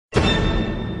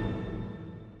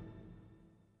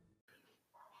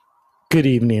Good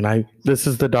evening. This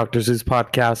is the Dr. Zeus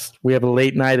podcast. We have a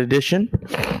late night edition.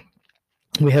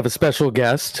 We have a special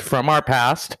guest from our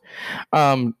past.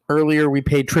 Earlier, we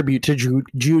paid tribute to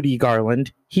Judy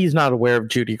Garland. He's not aware of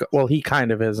Judy. Well, he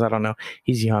kind of is. I don't know.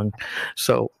 He's young.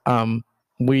 So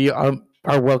we are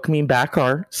welcoming back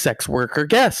our sex worker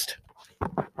guest.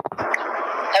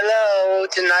 Hello.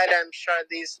 Tonight I'm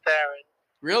Charlize Theron.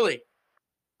 Really?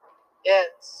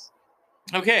 Yes.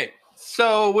 Okay.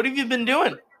 So what have you been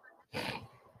doing?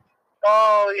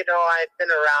 Oh, I've been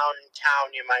around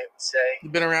town, you might say.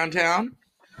 You've been around town?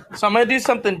 So I'm going to do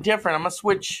something different. I'm going to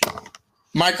switch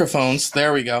microphones.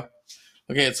 There we go.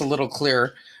 Okay, it's a little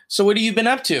clearer. So what have you been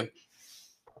up to?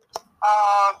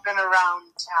 I've been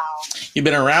around town. You've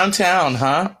been around town,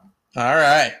 huh? All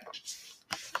right.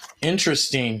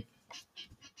 Interesting.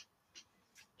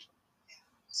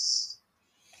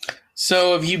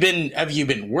 So have you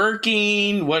been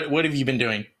working? What have you been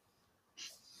doing?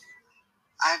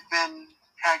 I've been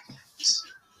pregnant.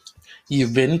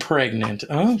 You've been pregnant.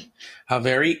 Oh, how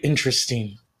very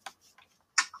interesting.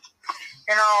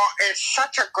 It's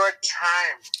such a good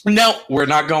time. No, we're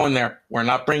not going there. We're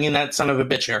not bringing that son of a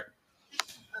bitch here.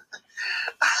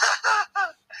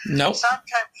 Nope.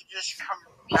 Sometimes it just comes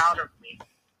out of me.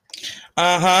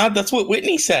 Uh-huh, that's what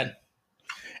Whitney said.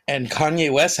 And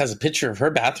Kanye West has a picture of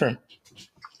her bathroom.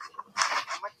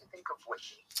 What do you think of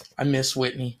Whitney? I miss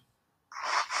Whitney.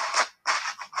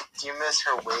 Do you miss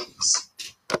her wigs?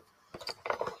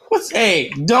 Hey,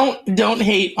 don't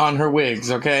hate on her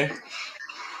wigs, okay?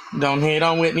 Don't hate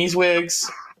on Whitney's wigs.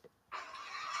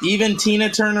 Even Tina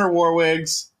Turner wore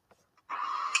wigs.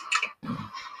 Do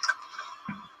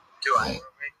I wear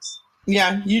wigs?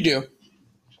 Yeah, you do.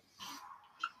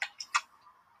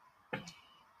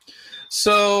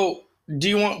 So, do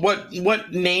you want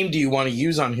what name do you want to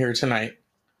use on here tonight?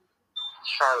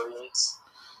 Charlize.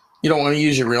 You don't want to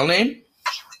use your real name?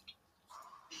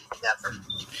 Never.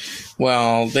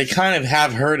 Well, they kind of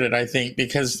have heard it, I think,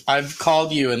 because I've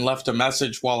called you and left a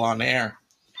message while on air.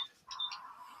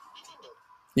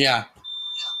 Yeah.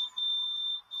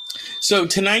 So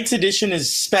tonight's edition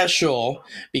is special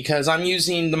because I'm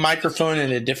using the microphone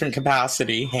in a different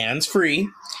capacity, hands-free,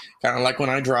 kind of like when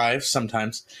I drive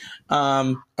sometimes.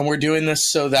 And we're doing this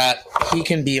so that he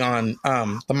can be on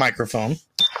the microphone.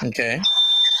 Okay.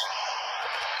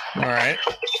 All right.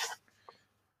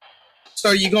 So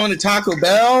are you going to Taco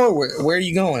Bell? Or where are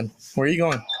you going? Where are you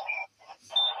going?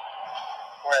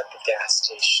 We're at the gas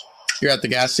station. You're at the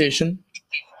gas station?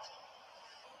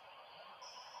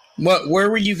 Where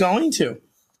were you going to?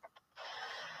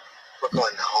 We're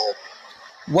going home.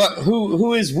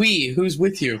 Who is we? Who's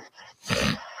with you?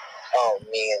 Oh,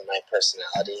 me and my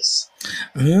personalities.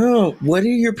 Oh, what are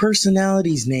your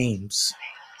personalities' names?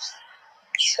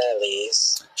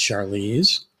 Charlize.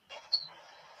 Charlize.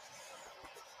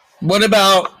 What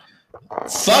about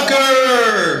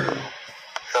fucker?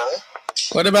 Huh?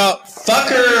 What about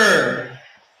fucker?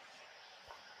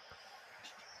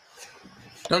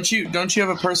 Don't you have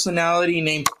a personality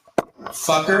named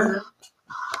fucker?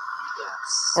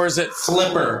 Yes. Or is it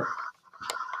flipper?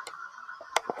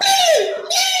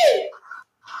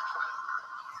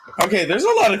 Okay, there's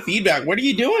a lot of feedback. What are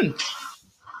you doing?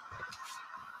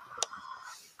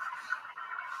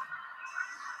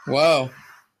 Whoa.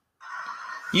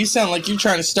 You sound like you're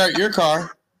trying to start your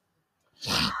car.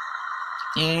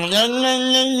 Your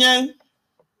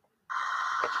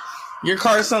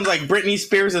car sounds like Britney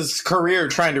Spears' career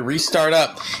trying to restart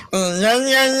up.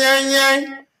 Yeah.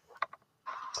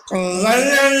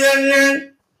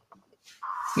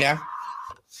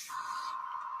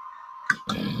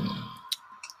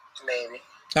 Maybe.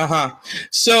 Uh-huh.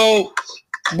 So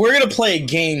we're gonna play a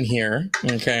game here,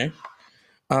 okay?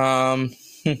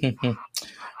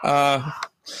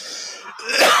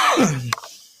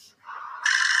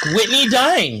 Whitney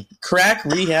dying. Crack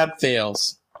rehab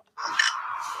fails.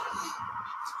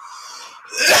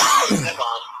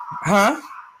 Huh?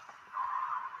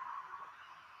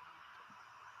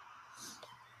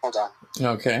 Hold on.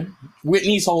 Okay.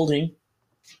 Whitney's holding.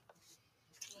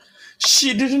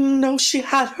 She didn't know she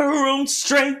had her own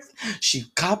strength. She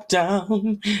copped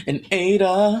down and ate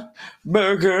a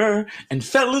burger and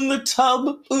fell in the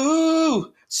tub.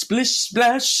 Ooh, splish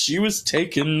splash, she was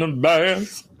taking a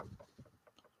bath.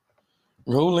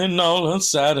 Rolling all on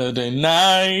Saturday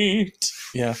night.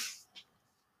 Yeah.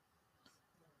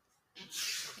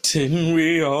 Didn't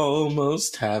we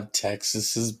almost have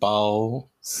Texas's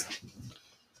balls?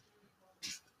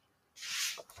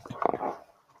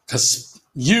 'Cause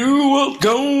you were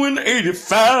going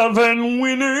 85 and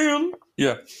winning.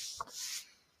 Yeah.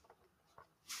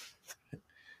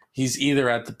 He's either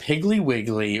at the Piggly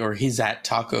Wiggly or he's at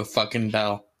Taco fucking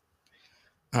Bell.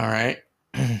 All right.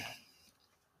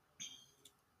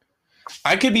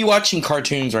 I could be watching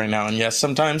cartoons right now, and yes,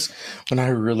 sometimes when I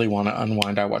really want to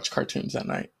unwind, I watch cartoons at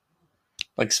night,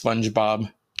 like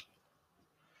SpongeBob.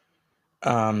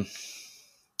 That's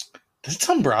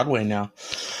on Broadway now.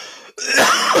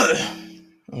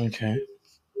 Okay.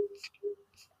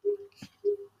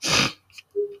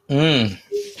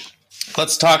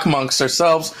 Let's talk amongst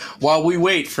ourselves while we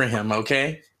wait for him.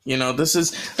 Okay. You know, this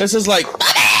is like,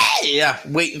 yeah,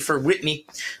 waiting for Whitney.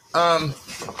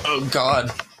 Oh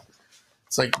God.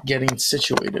 It's like getting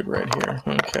situated right here.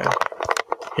 Okay.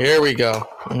 Here we go.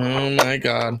 Oh my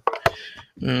God.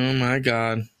 Oh my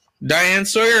God. Diane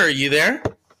Sawyer, are you there?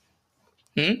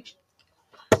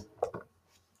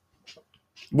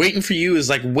 Waiting for you is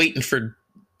like waiting for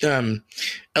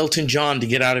Elton John to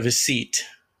get out of his seat.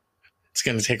 It's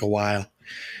going to take a while.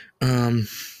 If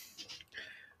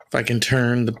I can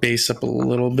turn the bass up a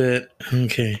little bit.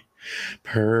 Okay.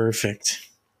 Perfect.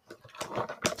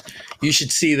 You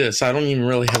should see this. I don't even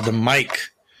really have the mic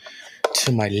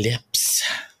to my lips.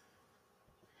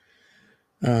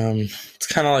 It's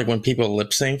kind of like when people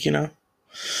lip sync, you know?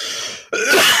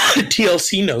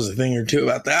 TLC knows a thing or two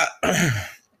about that.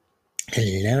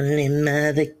 Lonely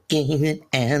mother came in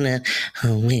Anna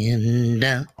her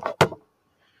window.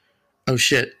 Oh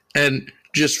shit. And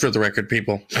just for the record,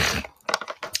 people,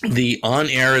 the on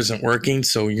air isn't working,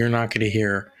 so you're not going to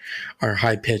hear our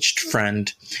high pitched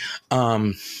friend.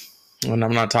 When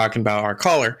I'm not talking about our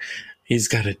caller, he's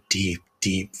got a deep,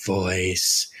 deep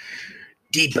voice.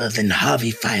 Deeper than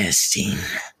Harvey Firestein.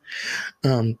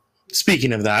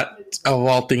 Speaking of that, of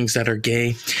all things that are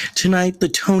gay, tonight the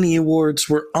Tony Awards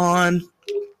were on,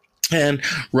 and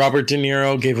Robert De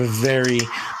Niro gave a very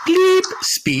bleep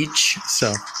speech.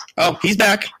 So, oh, he's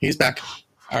back. He's back.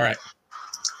 All right.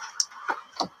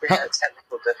 We had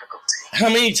technical difficulty. How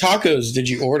many tacos did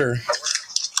you order?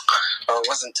 Oh, it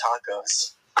wasn't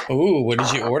tacos. Oh, what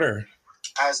did you order?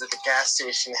 I was at the gas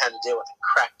station, had to deal with a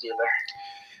crack dealer.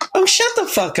 Oh, shut the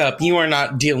fuck up. You are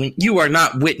not dealing. You are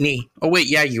not Whitney. Oh, wait.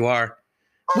 Yeah, you are.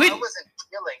 Oh, I wasn't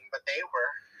dealing, but they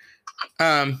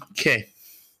were. Okay.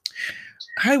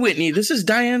 Hi, Whitney. This is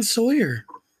Diane Sawyer.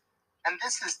 And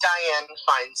this is Diane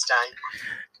Feinstein.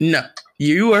 No,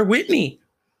 you are Whitney.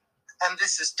 And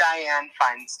this is Diane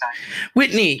Feinstein.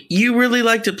 Whitney, you really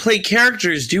like to play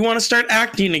characters. Do you want to start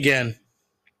acting again?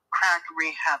 Crack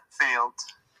rehab failed.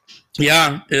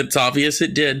 Yeah, it's obvious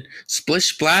it did.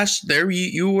 Splish splash, there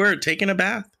you were, taking a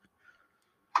bath.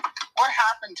 What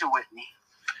happened to Whitney?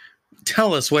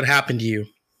 Tell us what happened to you.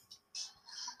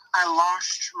 I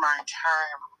lost my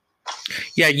time.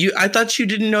 Yeah, I thought you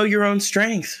didn't know your own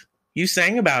strength. You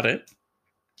sang about it.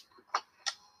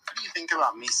 What do you think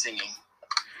about me singing?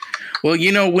 Well,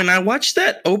 you know, when I watched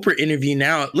that Oprah interview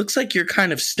now, it looks like you're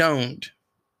kind of stoned.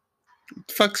 What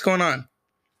the fuck's going on?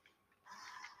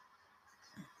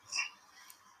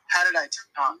 How did I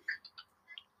talk?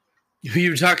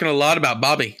 You were talking a lot about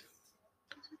Bobby.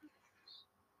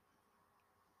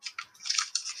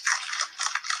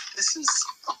 This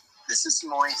is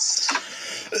moist.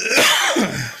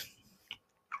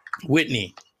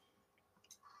 Whitney.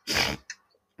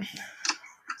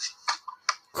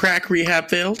 Crack rehab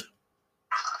failed?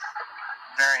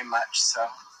 Very much so.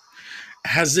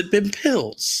 Has it been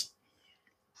pills?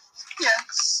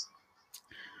 Yes.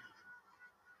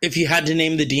 If you had to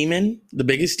name the demon, the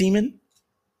biggest demon?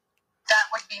 That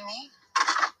would be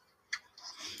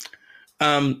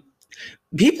me.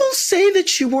 People say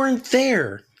that you weren't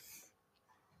there.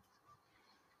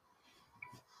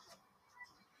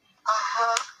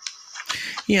 Uh-huh.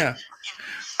 Yeah.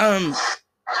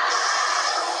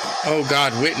 Oh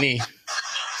God, Whitney.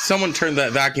 Someone turned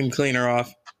that vacuum cleaner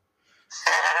off.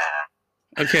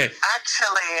 Okay.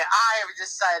 Actually, I've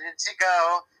decided to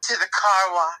go to the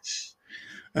car wash.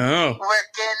 Oh.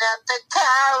 Working at the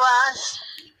car wash.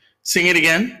 Sing it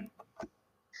again.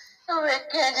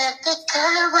 Working at the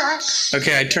car wash.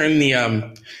 Okay, I turned the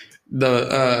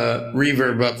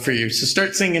reverb up for you. So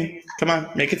start singing. Come on,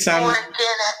 make it sound. Working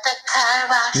at the car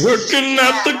wash. Working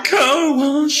at the car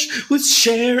wash with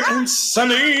Cher and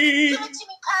Sonny. Give it to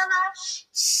me, car wash.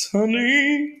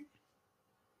 Sonny.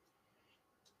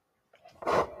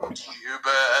 Do you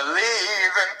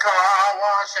believe in car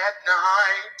wash at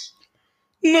night?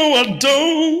 No, I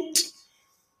don't. Is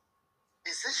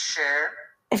this Cher?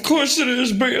 Of course it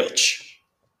is, bitch.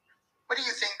 What do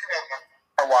you think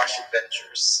of car wash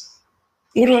adventures?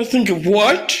 What do I think of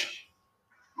what?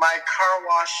 My car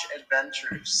wash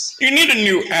adventures. You need a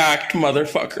new act,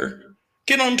 motherfucker.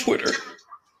 Get on Twitter.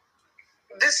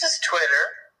 This is Twitter.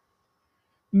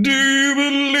 Do you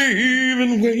believe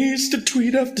in ways to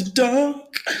tweet after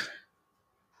dark?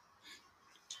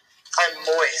 I'm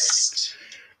moist.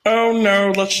 Oh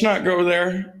no, let's not go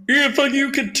there. If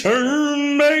you could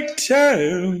turn back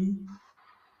time.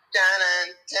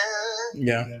 Dun-dun-dun.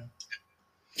 Yeah.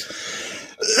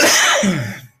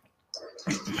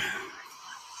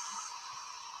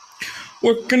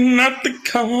 Working at the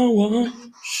car wash.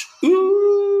 Ooh.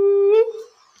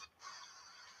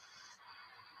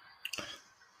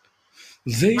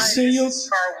 They Hi, say this you're is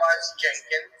Car Wash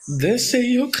Jenkins. They say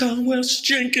you're Carl West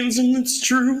Jenkins, and it's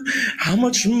true. How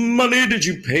much money did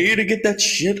you pay to get that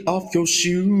shit off your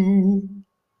shoe?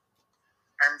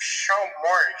 I'm so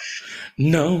moist.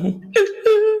 No.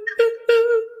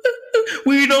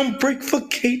 We don't break for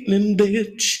Caitlyn,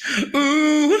 bitch.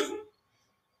 Ooh.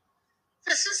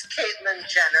 This is Caitlyn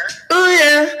Jenner. Oh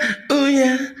yeah. Oh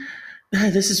yeah.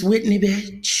 This is Whitney,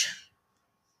 bitch.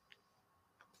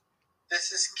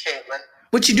 This is Caitlyn.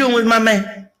 What you doing with my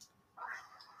man?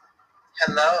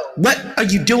 Hello. What are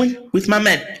you doing with my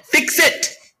man? Fix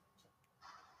it!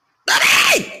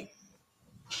 Bobby!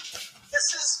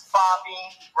 This is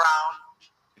Bobby Brown.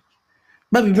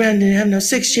 Bobby Brown didn't have no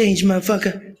sex change,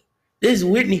 motherfucker. This is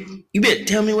Whitney. You better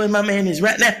tell me where my man is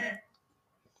right now.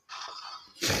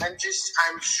 I'm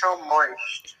so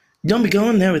moist. Don't be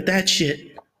going there with that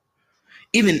shit.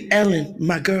 Even Ellen,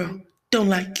 my girl, don't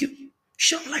like you.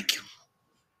 She don't like you.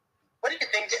 What do you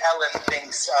think Ellen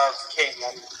thinks of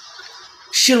Caitlyn?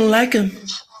 She don't like him.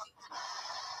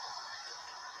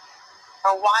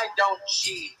 Or why don't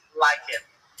she like him?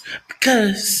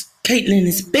 Because Caitlyn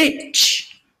is a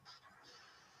bitch.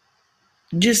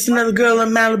 Just another girl in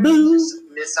Malibu.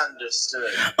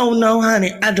 Misunderstood. Oh no,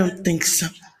 honey, I don't think so.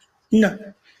 No.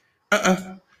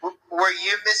 Were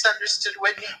you misunderstood,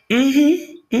 Whitney?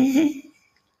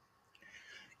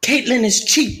 Caitlyn is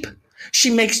cheap. She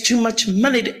makes too much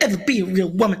money to ever be a real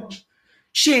woman.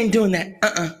 She ain't doing that.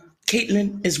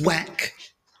 Caitlyn is whack.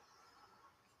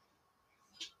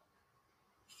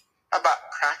 How about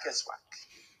crack as whack?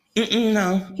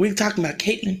 No, we talking about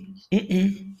Caitlyn.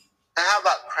 And how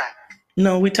about crack?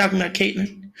 No, we talking about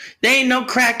Caitlyn. There ain't no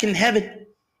crack in heaven.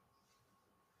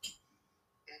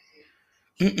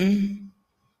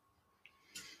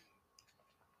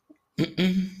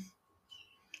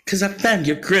 Cause I found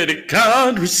your credit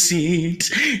card receipt.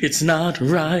 It's not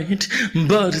right,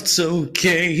 but it's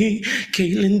okay.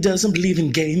 Caitlyn doesn't believe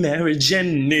in gay marriage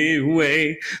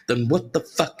anyway. Then what the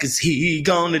fuck is he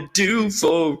gonna do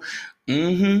for?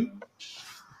 Is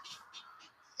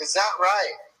that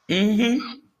right?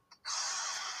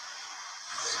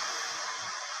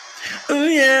 Oh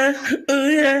yeah, oh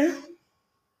yeah.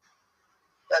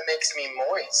 That makes me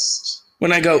moist.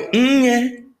 When I go, yeah,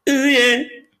 oh yeah.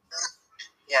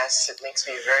 Yes, it makes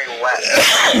me very wet.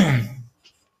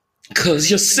 Cause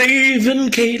you're saving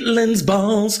Caitlyn's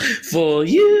balls for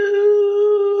you.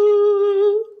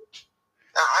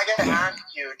 Now, I gotta ask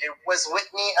you, was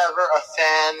Whitney ever a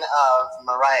fan of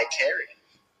Mariah Carey?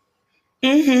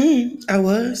 I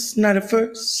was, not at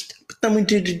first. But then we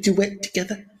did a duet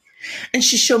together. And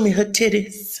she showed me her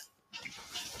titties.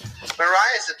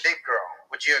 Mariah's a big girl,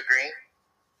 would you agree?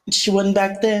 She wasn't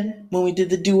back then when we did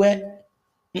the duet.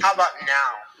 How about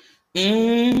now?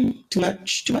 Too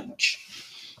much.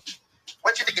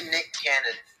 What do you think of Nick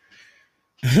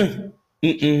Cannon?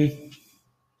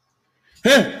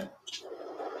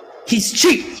 He's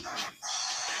cheap.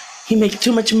 He make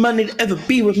too much money to ever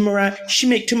be with Mariah. She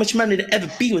make too much money to ever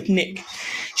be with Nick.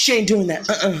 She ain't doing that.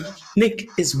 Nick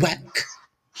is whack.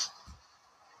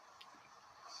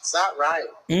 Is that right?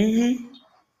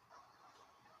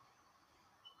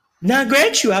 Now, I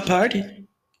grant you, I partied.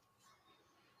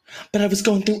 But I was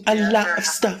going through a lot of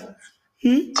stuff.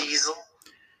 Diesel?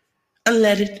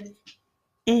 Unleaded.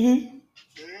 Oh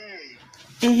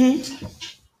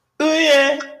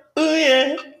yeah.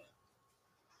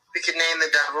 We could name the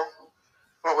devil.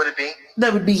 What would it be?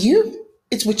 That would be you.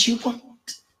 It's what you want.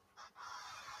 Is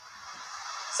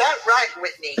that right,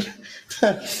 Whitney?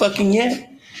 Fucking yeah.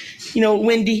 You know,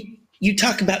 Wendy, you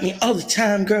talk about me all the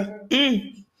time, girl.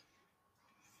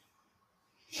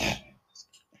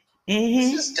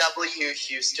 This is W.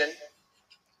 Houston.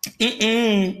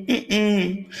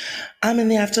 I'm in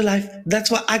the afterlife. That's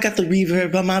why I got the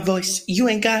reverb on my voice. You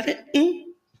ain't got it?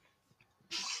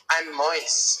 I'm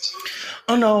moist.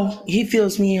 Oh no, he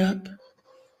fills me up.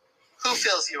 Who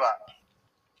fills you up?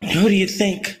 Who do you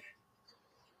think?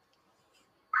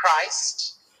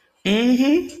 Christ?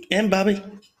 And Bobby. Both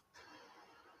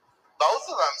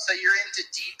of them. So you're into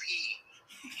DP.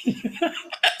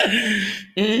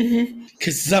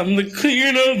 Cause I'm the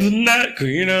queen of the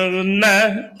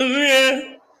night. Oh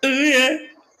yeah.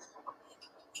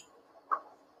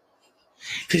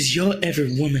 'Cause you're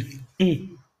every woman.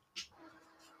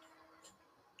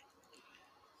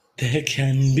 There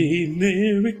can be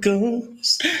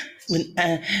miracles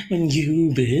when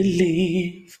you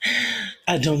believe.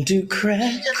 I don't do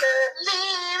crack.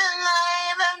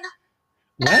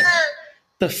 What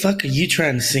the fuck are you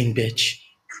trying to sing, bitch?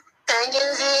 I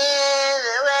can see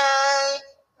the way,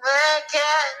 look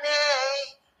at me.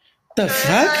 The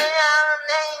fuck?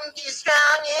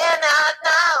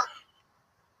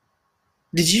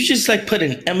 Did you just like put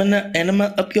an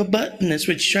enema up your butt and that's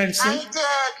what you're trying to sing? I did,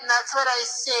 and that's what I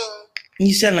sing.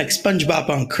 You sound like SpongeBob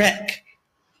on crack.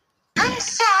 I'm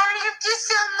sorry, I'm just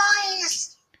so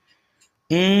nice.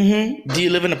 Do you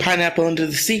live in a pineapple under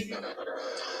the sea?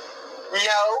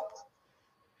 No.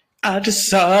 I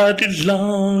decided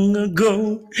long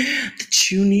ago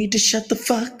that you need to shut the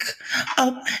fuck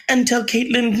up and tell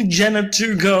Caitlyn Jenner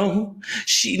to go.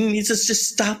 She needs us to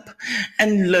stop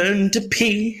and learn to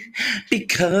pee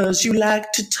because you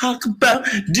like to talk about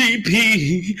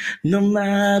DP. No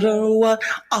matter what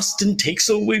Austin takes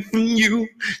away from you,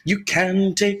 you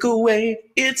can take away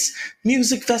its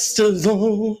music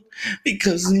festival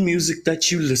because the music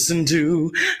that you listen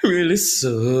to really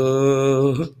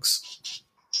sucks.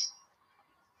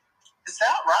 Is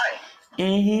that right?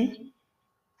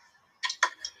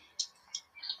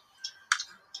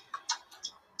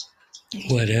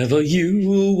 Whatever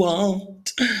you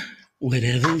want,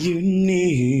 whatever you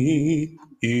need.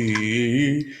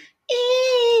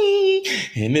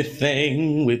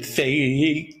 Anything with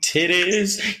fake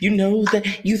titties. You know that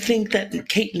you think that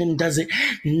Caitlyn does it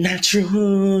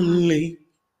naturally.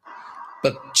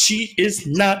 But she is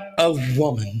not a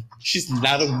woman. She's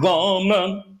not a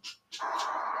woman.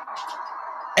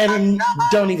 And I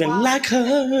don't even like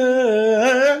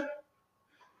her.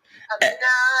 I'm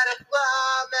not a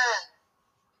woman.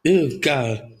 Ew,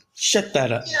 God. Shut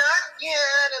that up. You're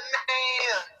a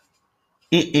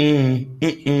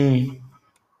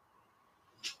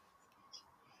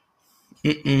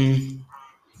man.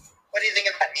 What What do you think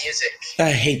of that music?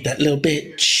 I hate that little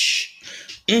bitch.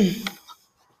 This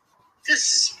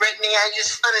is Whitney. I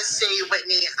just want to say,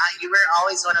 Whitney, you were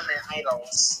always one of my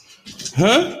idols.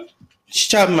 Huh? What you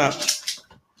talking about?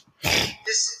 This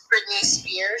is Britney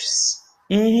Spears.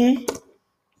 Mm-hmm.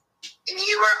 And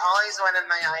you were always one of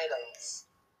my idols.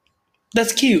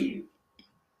 That's cute.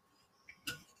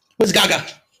 Where's Gaga?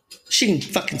 She can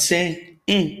fucking sing.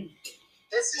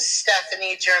 This is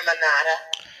Stephanie Germanata.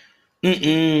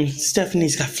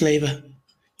 Stephanie's got flavor.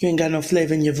 You ain't got no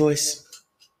flavor in your voice.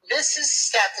 This is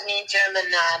Stephanie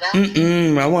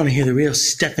Germanata. I want to hear the real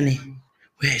Stephanie.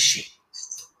 Where is she?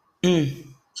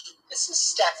 This is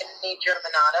Stephanie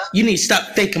Germanata. You need to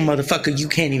stop faking, motherfucker. You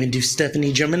can't even do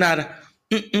Stephanie Germanata.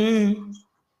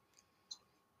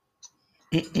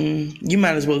 You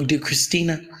might as well do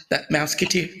Christina, that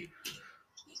Mouseketeer.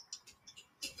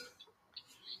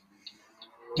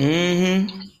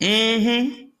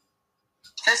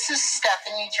 This is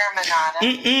Stephanie Germanata.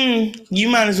 You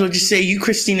might as well just say you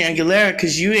Christina Aguilera,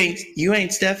 because you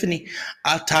ain't Stephanie.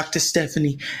 I'll talk to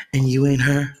Stephanie, and you ain't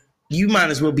her. You might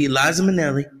as well be Liza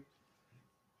Minnelli.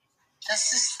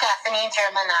 This is Stephanie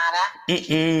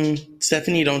Germanata.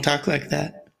 Stephanie don't talk like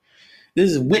that.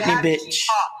 This is Whitney, bitch.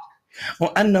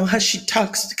 Well, I know how she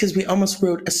talks because we almost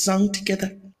wrote a song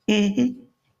together. You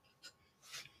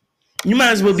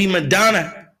might as well be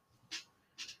Madonna.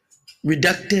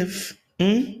 Reductive. No,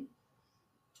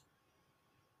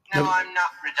 I'm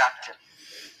not reductive.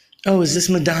 Oh, is this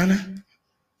Madonna?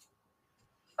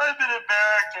 I'm an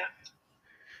American.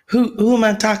 Who am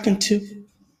I talking to?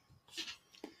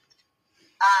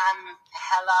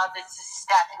 Hello, this is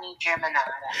Stephanie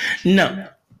Germanata. No.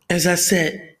 As I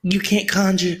said, you can't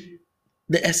conjure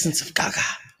the essence of Gaga.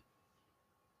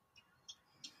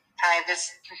 Hi, this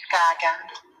is Gaga.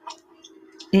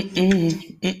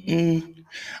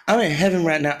 I'm in heaven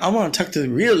right now. I want to talk to the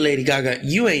real Lady Gaga.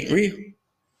 You ain't real.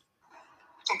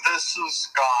 This is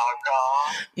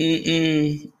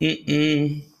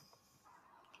Gaga.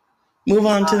 Move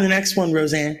on to the next one,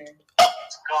 Roseanne. Gaga.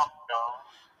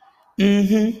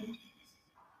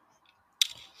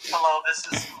 Hello, this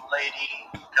is Lady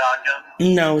Gaga.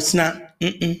 No, it's not.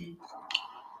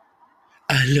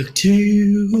 I look to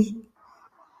you.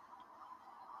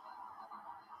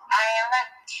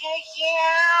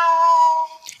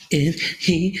 And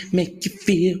he make you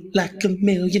feel like $1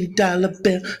 million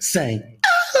bill. Sing.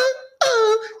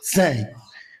 Sing.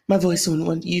 My voice isn't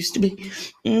what it used to be.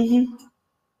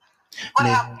 What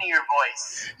happened to your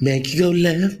voice? Make you go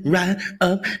left, right,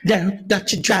 up, down.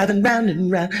 Got you driving round and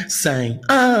round. Sing.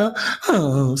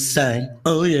 Oh, sing.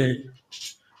 Oh, yeah.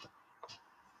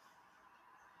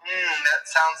 That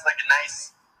sounds like a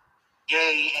nice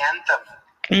gay anthem.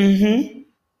 Mm-hmm.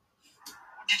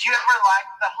 Did you ever like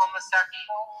the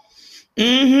homosexual?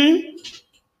 Mm-hmm.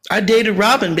 I dated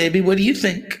Robin, baby. What do you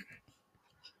think?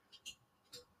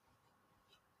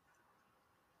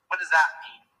 What does that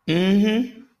mean?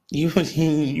 Mm-hmm.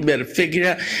 You better figure it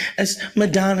out. As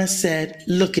Madonna said,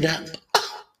 look it up.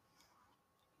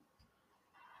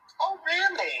 Oh,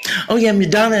 really? Oh, yeah,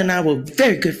 Madonna and I were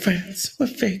very good friends. We're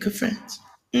very good friends.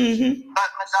 Mm-hmm. But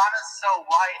Madonna's so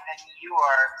white and you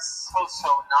are so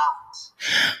not.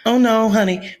 Oh, no,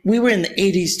 honey. We were in the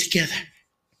 80s together.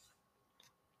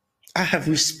 I have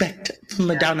respect for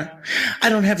Madonna. I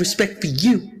don't have respect for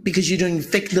you because you're doing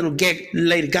fake little gag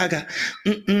Lady Gaga.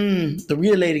 The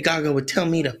real Lady Gaga would tell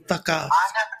me to fuck off.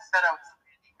 I never said I was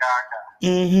Lady Gaga.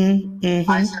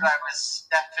 Mm-hmm. I said I was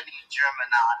Stephanie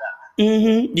Germanata.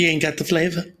 Mm-hmm. You ain't got the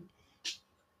flavor.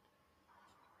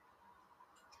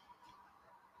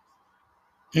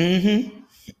 Mm-hmm.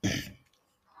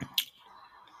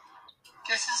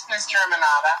 This is Miss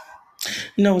Germanata.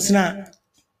 No, it's not.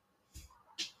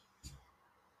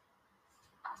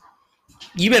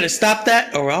 You better stop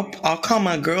that, or I'll call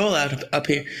my girl out up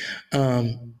here.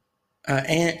 Aunt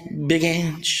Big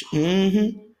Ange.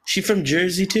 Mm-hmm. She from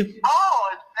Jersey too. Oh,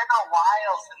 it's been a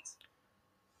while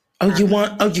since.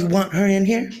 You want her in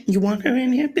here? You want her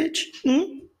in here, bitch?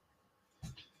 Hmm?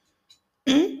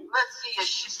 Let's see, is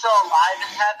she still alive in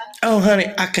heaven? Oh,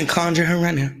 honey, I can conjure her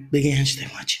right now. Big Ange, they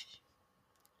want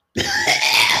you.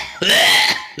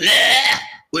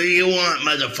 What do you want,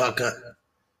 motherfucker?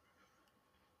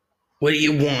 What do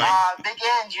you want? Big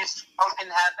Ange, you smoke in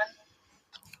heaven?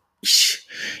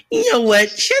 You know what?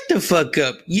 Shut the fuck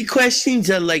up. Your questions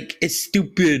are like, it's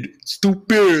stupid. Stupid.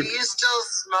 Do you still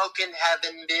smoke in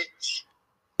heaven, bitch?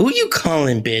 Who you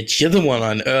calling bitch? You're the one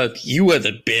on earth. You are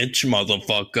the bitch,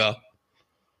 motherfucker.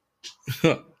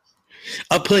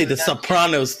 I'll play the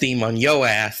Sopranos theme on your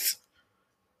ass.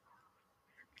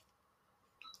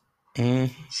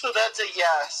 So that's a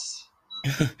yes.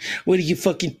 What do you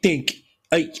fucking think?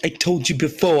 I told you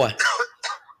before.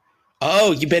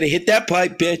 Oh, you better hit that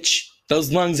pipe, bitch. Those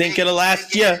lungs ain't gonna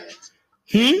last you. And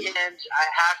I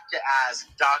have to ask,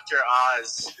 Dr.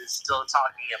 Oz is still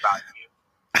talking about you.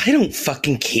 I don't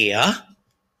fucking care.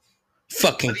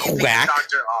 Fucking What do you think, quack.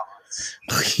 Dr. Oz?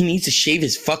 Ugh, he needs to shave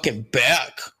his fucking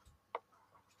back.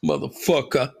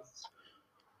 Motherfucker.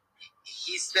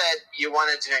 He said you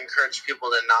wanted to encourage people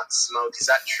to not smoke. Is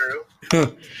that true?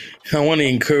 I want to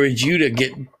encourage you to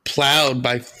get plowed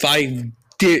by 5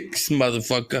 dicks,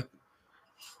 motherfucker.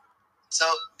 So,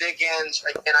 Big Ange,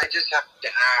 again, I just have to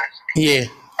ask. Yeah.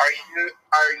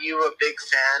 Are you a big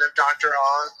fan of Dr.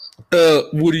 Oz?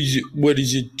 What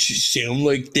does it sound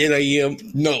like that I am?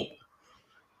 No.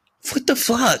 What the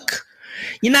fuck?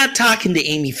 You're not talking to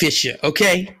Amy Fisher,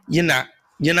 okay? You're not.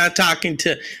 You're not talking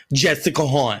to Jessica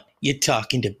Horn. You're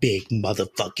talking to big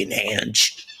motherfucking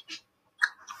Ange.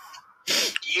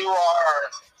 You are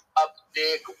a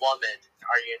big woman,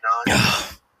 are you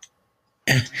not?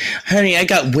 Honey, I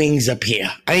got wings up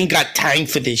here. I ain't got time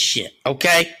for this shit,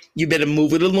 okay? You better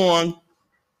move it along.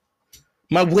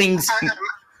 My wings...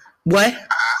 What?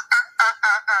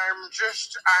 I'm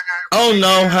just... Oh,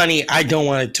 no, honey. I don't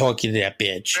want to talk you to that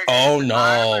bitch. Oh,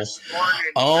 no.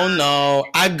 Oh, no.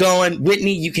 I'm going...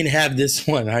 Whitney, you can have this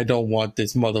one. I don't want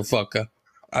this motherfucker.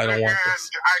 I don't want this.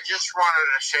 I just wanted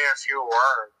to say a few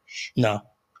words. No.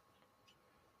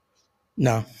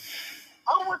 No.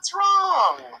 Oh, what's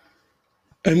wrong?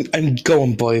 I'm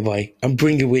going bye-bye. I'm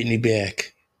bringing Whitney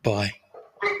back. Bye.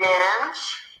 Big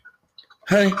Ange?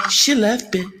 Honey, she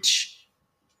left, bitch.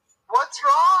 What's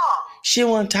wrong? She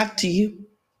want to talk to you.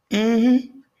 Mm-hmm.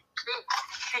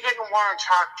 She didn't want to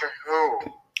talk to who?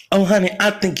 Oh, honey,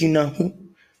 I think you know who.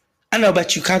 I know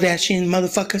about you Kardashian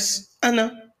motherfuckers. I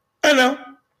know. And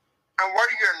what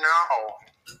do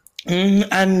you know?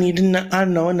 I need to know. I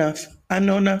know enough.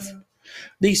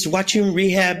 They used to watch you in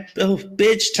rehab. Oh,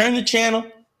 bitch, turn the channel.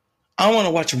 I want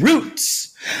to watch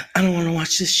Roots. I don't want to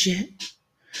watch this shit.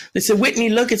 They said, Whitney,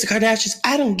 look, it's the Kardashians.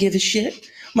 I don't give a shit.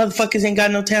 Motherfuckers ain't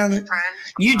got no talent.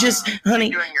 You just, honey.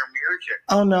 Doing your music.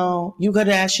 Oh, no. You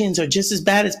Kardashians are just as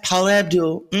bad as Paula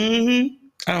Abdul. Mm-hmm.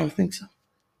 I don't think so.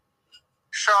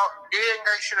 So, do you think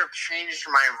I should have changed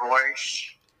my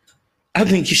voice? I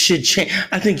think you should change.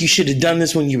 I think you should have done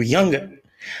this when you were younger.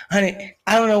 Honey,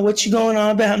 I don't know what you're going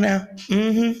on about now.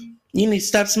 Mm-hmm. You need to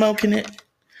stop smoking it.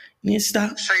 You need to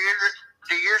stop. So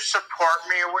do you support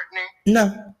me, Whitney?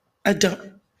 No, I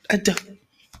don't.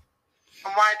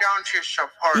 Why don't you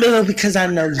support me? No, because I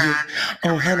know you.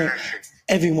 And Oh, honey, community?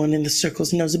 everyone in the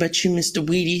circles knows about you, Mr.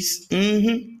 Wheaties.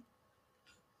 Mm-hmm.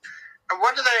 And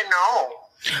what do they know?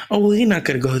 Oh, well, you're not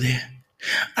going to go there.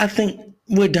 I think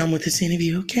we're done with this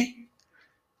interview, okay?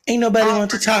 Ain't nobody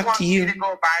want to talk to you. To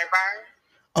go bye-bye?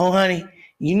 Oh, honey,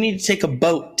 you need to take a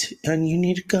boat and you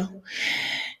need to go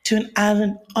to an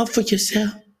island all for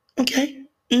yourself, okay?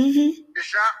 Is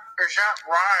that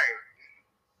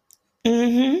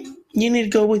right? You need to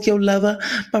go with your lover,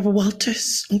 Barbara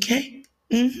Walters, okay?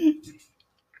 You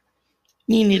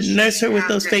need to nurse her with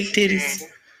those fake titties.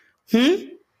 This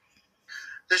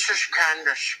is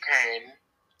Candace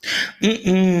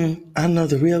Kane. I know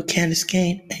the real Candace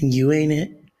Kane, and you ain't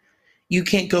it. You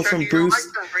can't go from Bruce.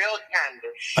 You like the real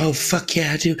Candace? Oh, fuck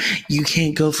yeah, I do. You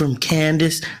can't go from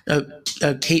Candace,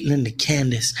 Caitlyn to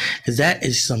Candace, because that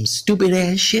is some stupid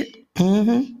ass shit. Is that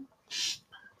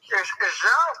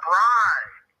right?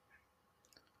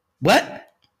 What?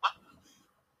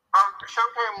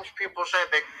 Sometimes people say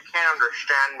they can't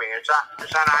understand me. Is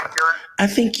that accurate? I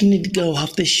think you need to go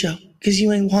off this show, because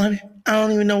you ain't wanted. I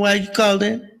don't even know why you called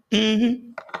in.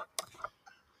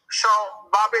 So,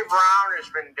 Bobby Brown has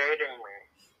been dating me.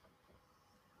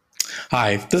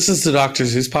 Hi, this is the Dr.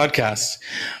 Zeus podcast.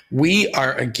 We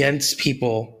are against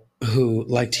people who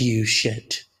like to use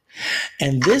shit.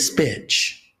 And this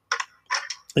bitch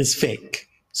is fake.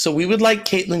 So we would like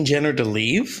Caitlyn Jenner to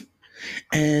leave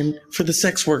and for the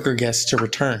sex worker guest to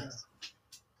return.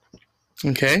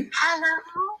 Okay?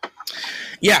 Hello?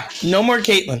 Yeah, no more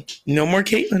Caitlyn. No more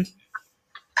Caitlyn.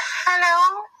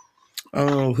 Hello?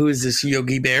 Oh, who is this,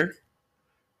 Yogi Bear?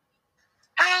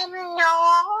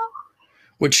 No.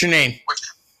 What's your name?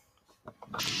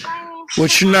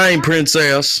 What's your name,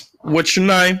 princess? What's your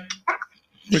name?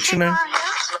 What's your name?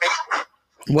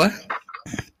 What?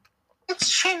 It's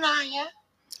Shania.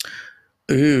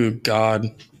 Ooh, God.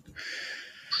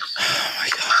 Oh, my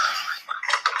God.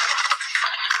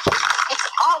 It's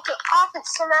all the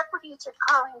celebrities are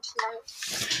calling tonight.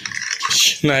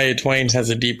 Shania Twain has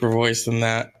a deeper voice than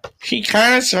that. She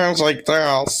kind of sounds like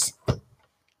this.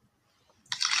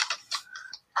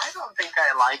 I don't think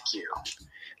I like you.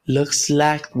 Looks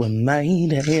like we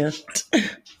made it.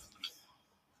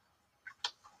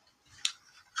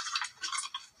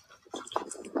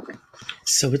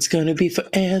 So it's gonna be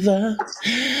forever.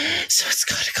 So it's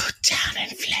gonna go down in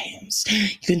flames.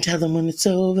 You can tell them when it's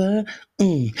over.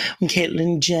 When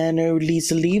Caitlyn Jenner needs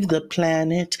to leave the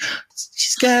planet.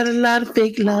 She's got a lot of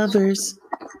fake lovers.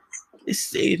 They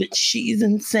say that she's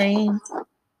insane.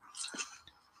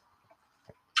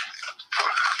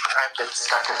 I've been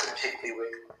stuck in the piggly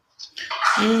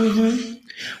wig.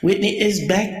 Whitney is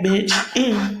back, bitch.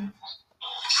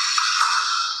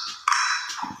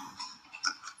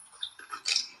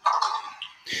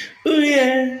 Ooh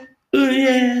yeah. Ooh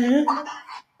yeah.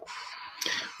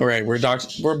 All right, we're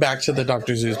back to the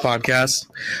Dr. Zeus podcast.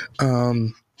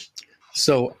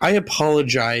 So I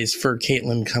apologize for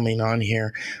Caitlyn coming on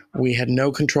here. We had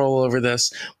no control over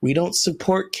this. We don't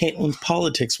support Caitlyn's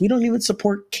politics. We don't even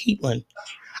support Caitlyn.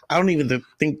 I don't even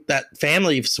think that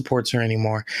family supports her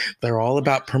anymore. They're all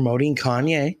about promoting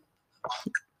Kanye.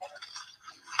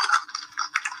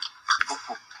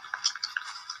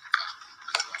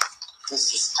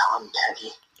 This is Tom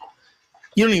Petty.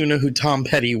 You don't even know who Tom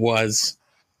Petty was.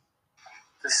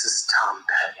 This is Tom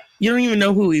Petty. You don't even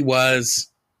know who he was.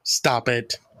 Stop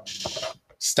it.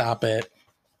 Stop it.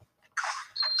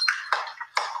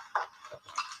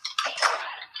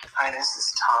 Hi, this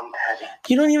is Tom Petty.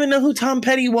 You don't even know who Tom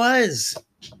Petty was.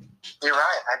 You're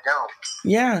right, I don't.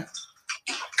 Yeah.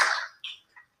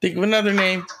 Think of another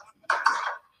name.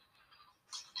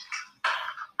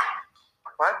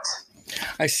 What?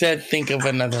 I said think of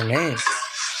another name.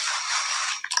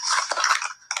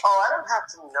 Oh, I don't have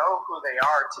to know who they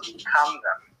are to become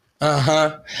them.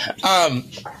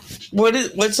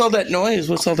 What's all that noise?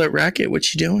 What's all that racket?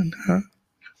 What you doing, huh?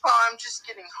 Oh, I'm just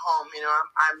getting home. You know,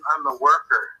 I'm a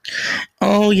worker.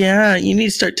 Oh yeah, you need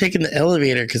to start taking the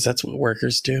elevator because that's what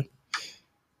workers do.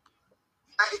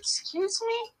 Excuse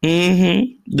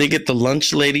me? They get the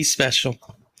lunch lady special.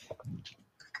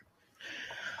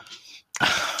 I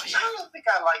don't think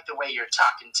I like the way you're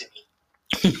talking to me.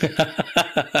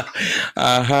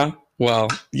 Well,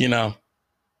 you know,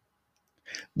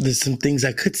 there's some things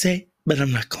I could say, but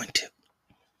I'm not going to.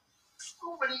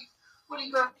 What are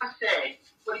you going to say?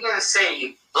 What are you going to say,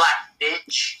 you black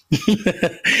bitch?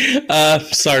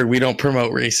 Sorry, we don't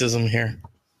promote racism here.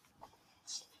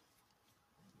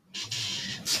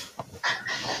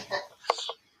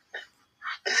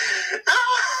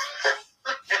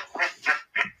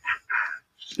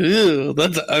 Ew,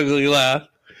 that's an ugly laugh.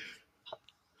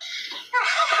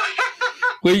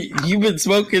 Wait, you been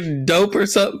smoking dope or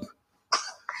something?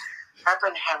 I've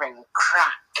been having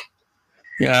crack.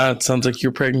 Yeah, it sounds like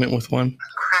you're pregnant with one.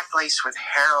 Crack laced with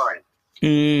heroin.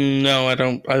 No, I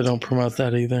don't. I don't promote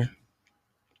that either.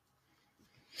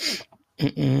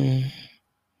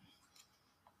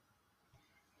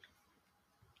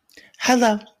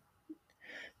 Hello,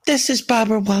 this is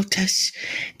Barbara Walters.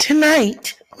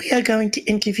 Tonight we are going to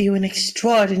interview an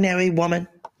extraordinary woman.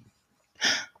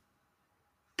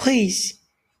 Please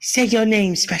say your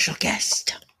name, special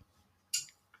guest.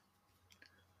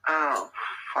 Oh,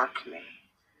 fuck me.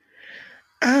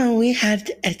 Oh, we had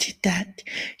to edit that.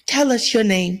 Tell us your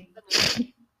name.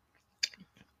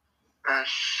 I'm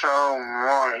so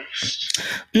moist.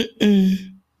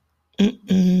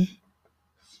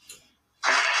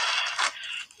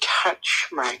 Touch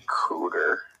my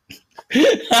cooter.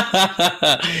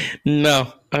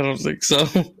 No, I don't think so.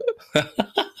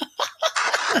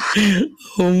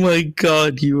 Oh my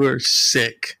God, you are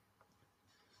sick.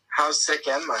 How sick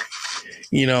am I?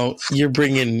 You know, you're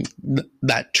bringing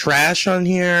that trash on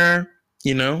here.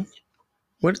 You know,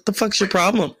 what the fuck's your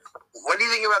problem? What do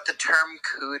you think about the term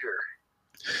cooter?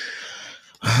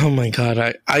 Oh my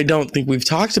God, I don't think we've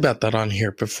talked about that on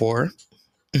here before.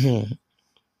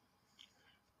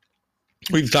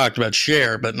 We've talked about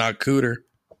share, but not cooter.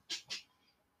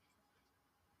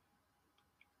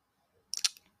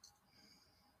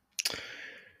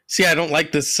 See, I don't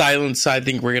like this silence, so I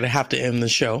think we're going to have to end the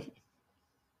show.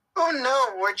 Oh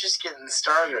no, we're just getting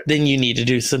started. Then you need to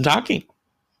do some talking.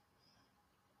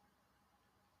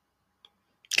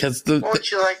 Because What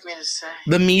would you like me to say?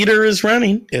 the meter is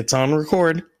running. It's on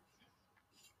record.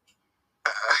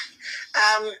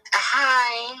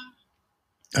 Hi.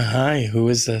 Hi, who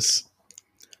is this?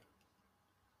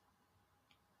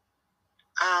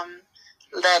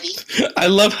 Letty. I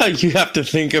love how you have to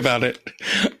think about it.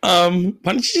 Why don't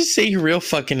you just say your real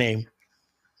fucking name?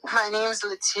 My name's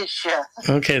Letitia.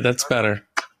 Okay, that's better.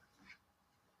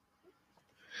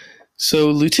 So,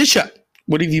 Letitia,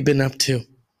 what have you been up to?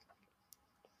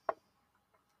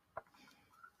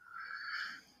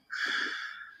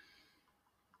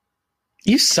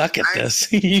 You suck at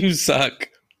this. You suck.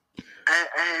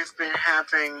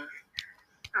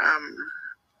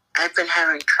 I've been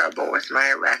having trouble with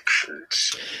my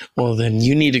erections. Well, then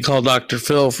you need to call Dr.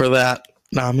 Phil for that,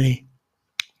 not me.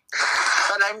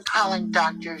 But I'm calling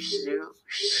Dr.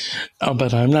 Zeus. Oh,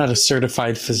 but I'm not a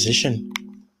certified physician.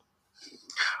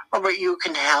 Oh, but you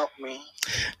can help me.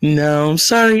 No, I'm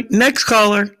sorry. Next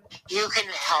caller. You can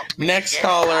help me. Next get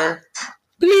caller. up.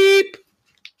 Bleep.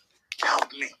 Help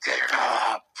me get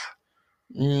up.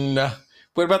 No.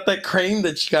 What about that crane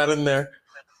that you got in there?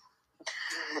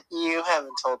 You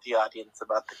haven't told the audience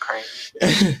about the crane.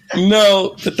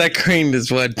 No, but that crane is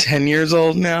what, 10 years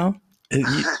old now?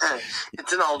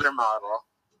 It's an older model.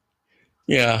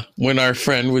 Yeah, when our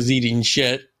friend was eating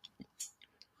shit.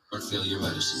 Heart failure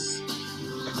medicine.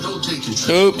 Don't take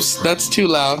control. Oops, that's too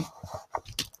loud.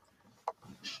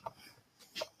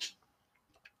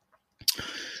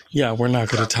 Yeah, we're not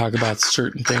going to talk about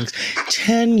certain things.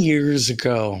 10 years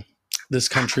ago, this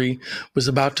country was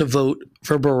about to vote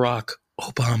for Barack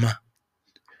Obama.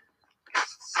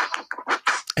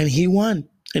 And he won.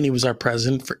 And he was our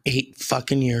president for 8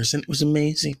 fucking years. And it was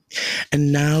amazing.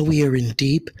 And now we are in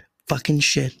deep fucking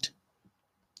shit.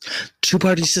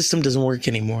 Two-party system doesn't work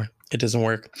anymore. It doesn't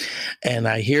work. And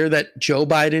I hear that Joe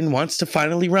Biden wants to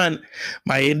finally run.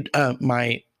 My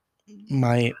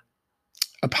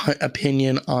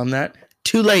opinion on that.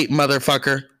 Too late,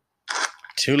 motherfucker.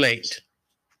 Too late.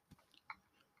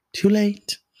 Too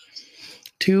late.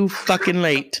 Too fucking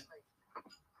late.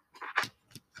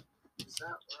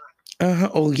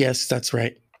 Oh, yes, that's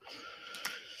right.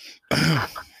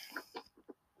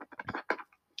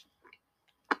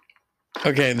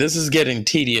 Okay, this is getting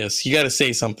tedious. You got to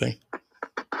say something.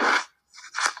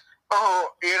 Oh,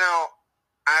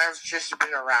 I've just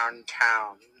been around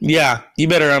town. Yeah, you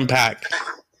better unpack.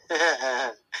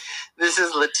 This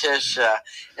is Letitia,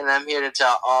 and I'm here to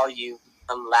tell all you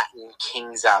Latin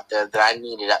kings out there that I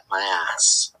need it up my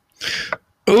ass.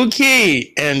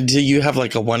 Okay, and do you have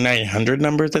like a 1-900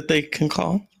 number that they can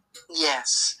call?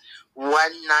 Yes,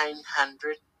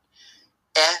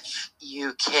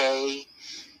 1-900-FUK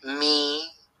me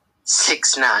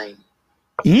 69.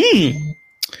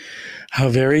 How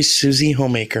very Susie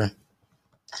Homemaker.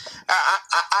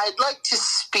 I'd like to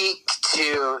speak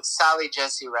to Sally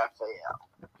Jesse Raphael.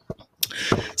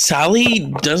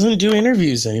 Sally doesn't do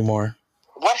interviews anymore.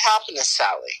 What happened to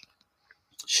Sally?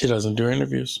 She doesn't do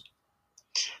interviews.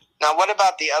 Now, what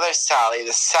about the other Sally,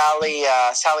 the Sally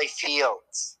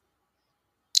Fields?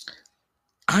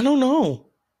 I don't know.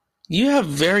 You have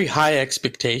very high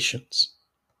expectations.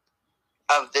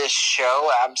 Of this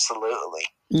show, absolutely.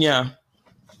 Yeah.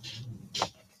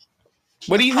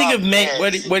 What do you think of Meg?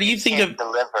 What do you think of?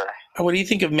 Deliver. What do you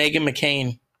think of Meghan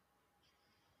McCain?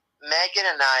 Megan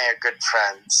and I are good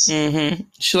friends. Mm-hmm.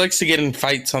 She likes to get in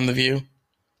fights on The View.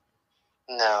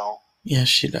 No. Yes,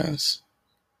 she does.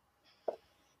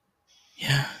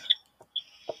 Yeah.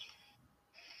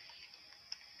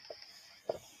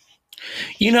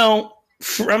 You know,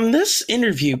 from this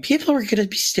interview, people are going to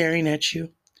be staring at you.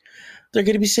 They're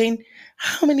going to be saying,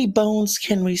 how many bones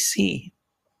can we see?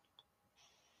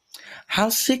 How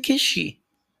sick is she?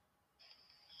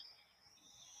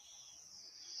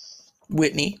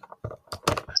 Whitney,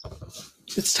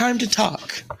 it's time to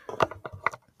talk.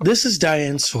 This is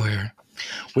Diane Sawyer.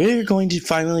 We're going to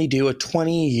finally do a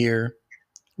 20-year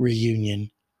reunion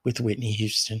with Whitney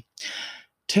Houston.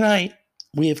 Tonight,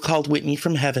 we have called Whitney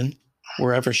from heaven,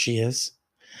 wherever she is.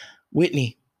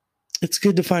 Whitney, it's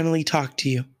good to finally talk to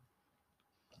you.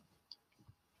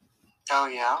 Oh,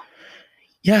 yeah?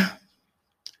 Yeah.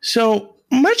 So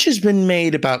much has been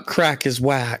made about crack is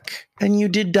whack, and you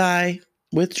did die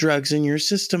with drugs in your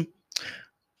system.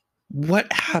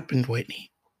 What happened,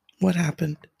 Whitney? What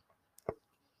happened?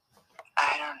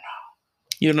 I don't know.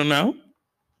 You don't know?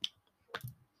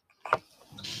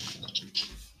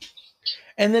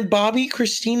 And then Bobby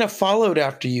Christina followed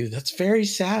after you. That's very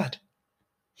sad.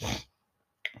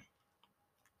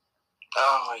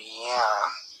 Oh, yeah.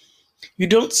 You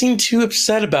don't seem too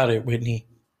upset about it, Whitney.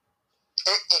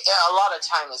 A lot of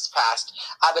time has passed.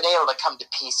 I've been able to come to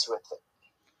peace with it.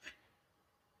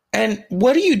 And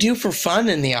what do you do for fun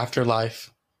in the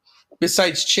afterlife?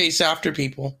 Besides chase after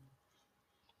people?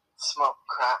 Smoke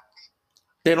crack.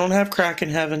 They don't have crack in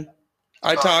heaven.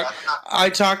 I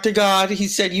talked to God. He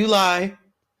said, you lie.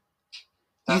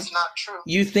 That's not true.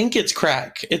 You think it's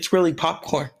crack. It's really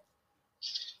popcorn.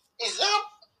 Is that...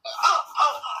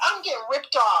 I'm getting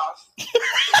ripped off.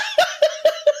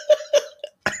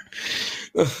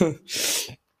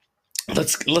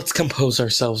 Let's compose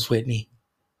ourselves, Whitney.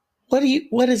 What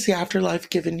has the afterlife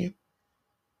given you?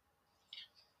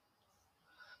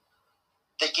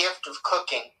 The gift of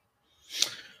cooking.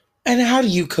 And how do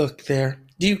you cook there?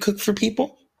 Do you cook for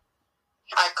people?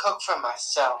 I cook for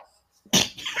myself.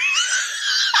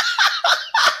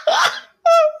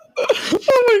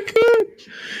 Oh my God.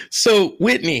 So,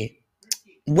 Whitney,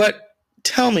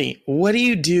 tell me, what do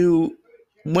you do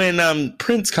when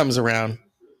Prince comes around?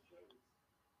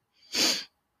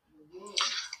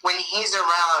 When he's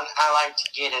around, I like to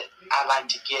get it. I like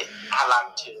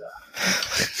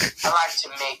to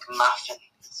make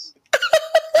muffins.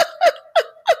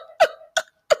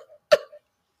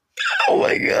 Oh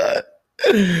my God.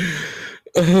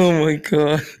 Oh my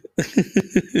God.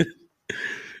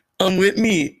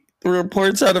 Whitney, the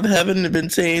reports out of heaven have been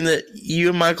saying that you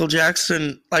and Michael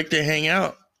Jackson like to hang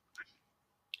out.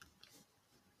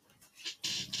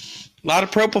 A lot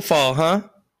of propofol, huh?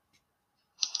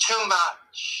 Too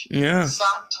much. Yeah.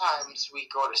 Sometimes we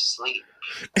go to sleep.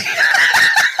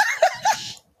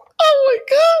 Oh my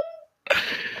God.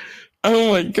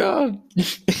 Oh my God.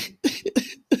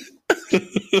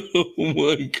 Oh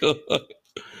my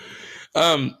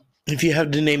God. If you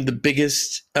had to name the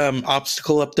biggest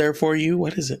obstacle up there for you,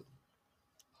 what is it?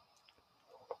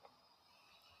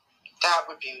 That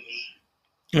would be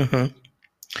me. Uh-huh.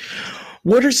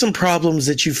 What are some problems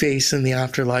that you face in the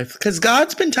afterlife? Because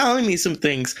God's been telling me some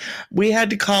things. We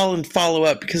had to call and follow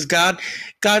up because God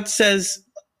says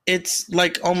it's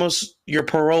like almost your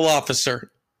parole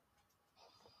officer.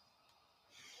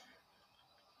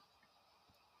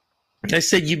 I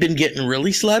said you've been getting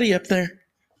really slutty up there.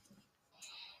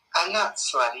 I'm not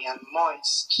slutty, I'm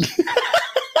moist.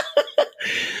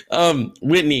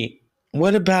 Whitney,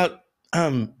 what about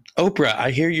Oprah?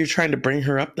 I hear you're trying to bring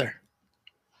her up there.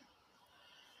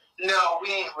 No,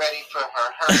 we ain't ready for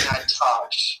her. Her and I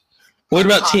talked. What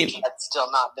about That's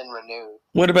still not been renewed.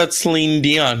 What about Celine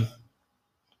Dion?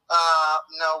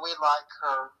 No, we like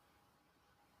her.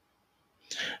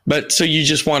 But so you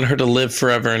just want her to live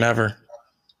forever and ever?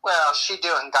 Well, she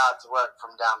doing God's work from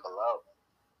down below.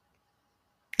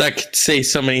 That could say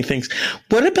so many things.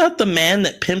 What about the man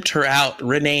that pimped her out,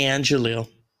 Renee Angelou?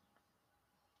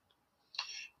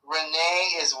 Renee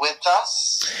is with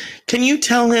us. Can you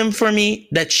tell him for me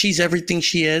that she's everything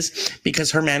she is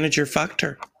because her manager fucked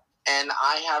her? And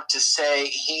I have to say,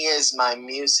 he is my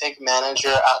music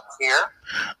manager up here.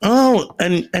 Oh,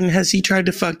 and has he tried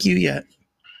to fuck you yet?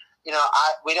 You know,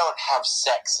 we don't have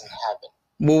sex in heaven.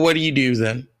 Well, what do you do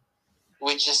then?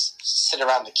 We just sit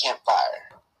around the campfire.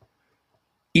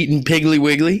 Eating Piggly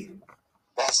Wiggly?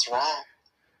 That's right.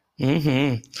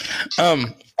 Mm-hmm.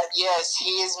 Yes, he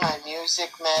is my music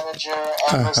manager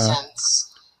ever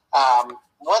since.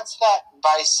 What's that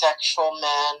bisexual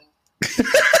man?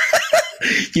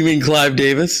 You mean Clive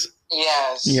Davis?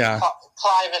 Yes. Yeah.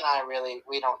 Clive and I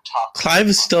we don't talk. Clive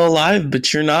is still alive,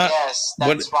 but you're not. Yes,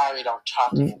 that's why we don't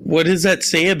talk anymore. What does that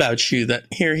say about you? That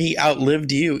here he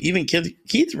outlived you. Even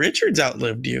Keith Richards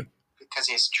outlived you. Because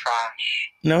he's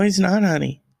trash. No, he's not,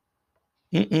 honey.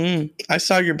 I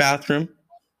saw your bathroom.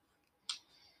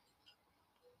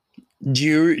 Do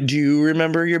you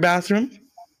remember your bathroom?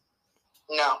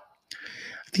 No.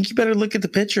 I think you better look at the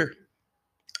picture.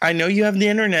 I know you have the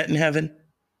internet in heaven.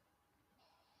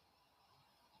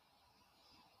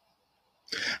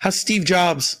 How's Steve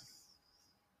Jobs?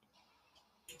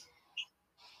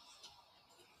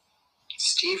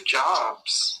 Steve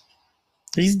Jobs.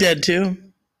 He's dead too.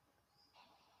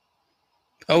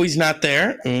 Oh, he's not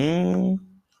there?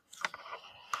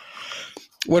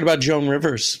 What about Joan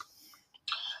Rivers?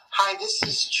 Hi, this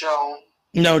is Joan.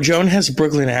 No, Joan has a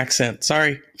Brooklyn accent.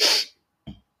 Sorry.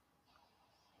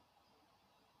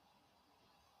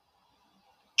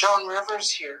 Joan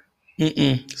Rivers here.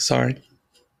 Sorry.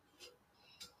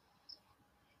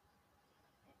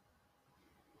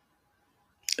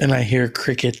 And I hear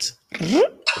crickets.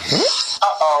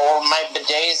 Uh-oh, my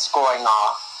bidet's going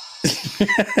off.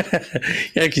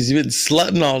 Yeah, because you've been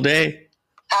slutting all day.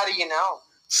 How do you know?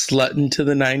 Slutting to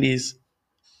the 90s.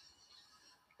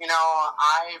 You know,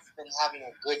 I've been having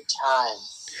a good time.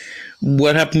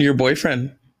 What happened to your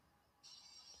boyfriend?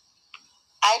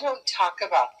 I don't talk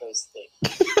about those things.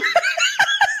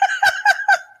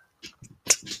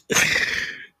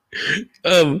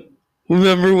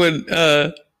 Remember when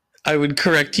I would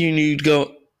correct you and you'd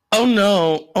go, oh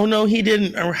no, he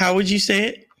didn't. Or how would you say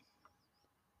it?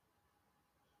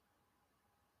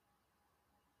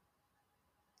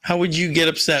 How would you get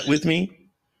upset with me?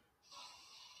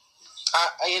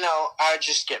 I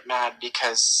just get mad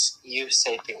because you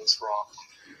say things wrong.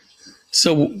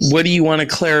 So what do you want to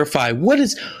clarify? What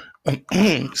is,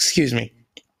 excuse me.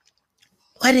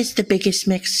 What is the biggest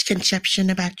misconception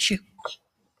about you?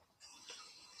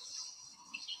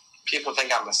 People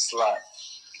think I'm a slut.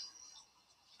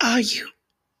 Are you?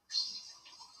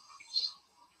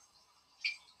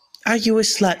 Are you a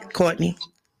slut, Courtney?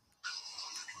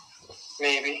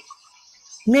 Maybe.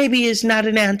 Maybe is not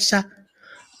an answer.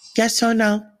 Yes or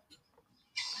no?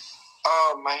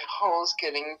 Oh, my hole's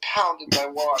getting pounded by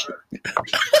water.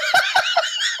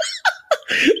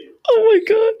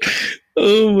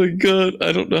 Oh my god.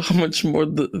 I don't know how much more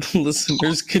the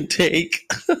listeners can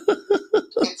take.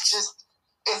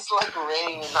 It's like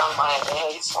rain on my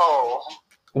asshole.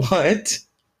 What?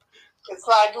 It's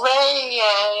like rain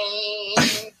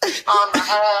on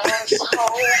my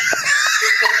asshole.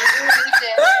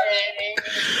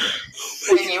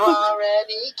 When you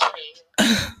already came.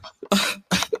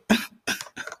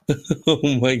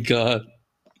 Oh my god.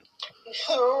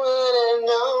 Who would have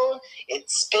known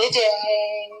it's bidet?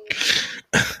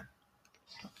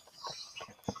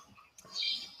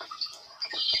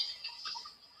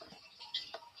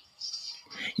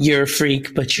 You're a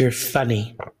freak, but you're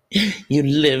funny. You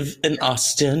live in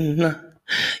Austin.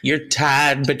 You're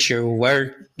tired, but you're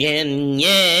working,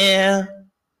 yeah.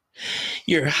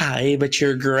 You're high, but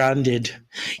you're grounded.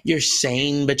 You're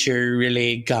sane, but you're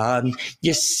really gone.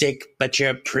 You're sick, but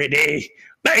you're pretty,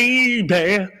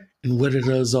 baby. And what it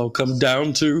does all come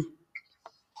down to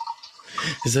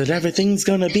is that everything's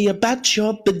gonna be about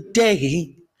your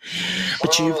bidet.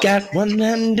 But you've got one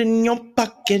hand in your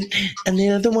pocket and the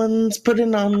other one's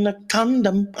putting on a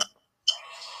condom.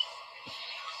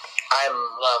 I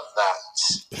love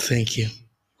that. Thank you.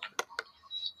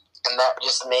 And that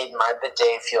just made my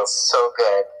bidet feel so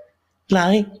good.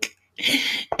 Like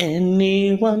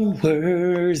anyone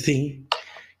worthy,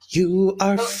 you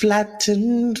are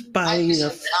flattened by I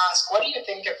just ask, what do you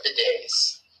think of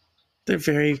bidets? They're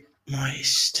very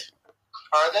moist.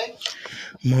 Are they?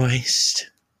 Moist.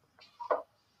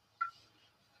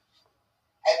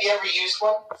 Have you ever used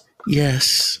one?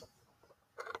 Yes.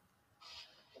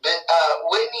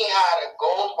 Whitney had a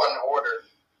gold one ordered.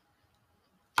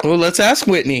 Well, let's ask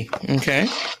Whitney. Okay. Go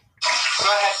ahead,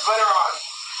 put her on.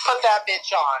 Put that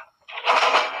bitch on.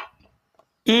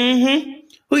 Mm-hmm.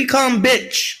 Who you calling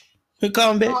bitch? Who you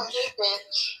calling bitch? Oh, hey,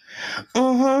 bitch.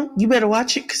 Uh-huh. You better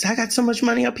watch it, because I got so much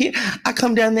money up here. I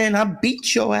come down there and I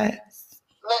beat your ass.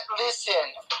 Listen,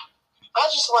 I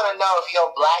just want to know if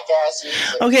your black ass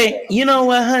uses a Okay, bidet. you know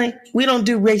what, honey? We don't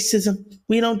do racism.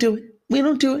 We don't do it. We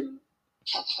don't do it.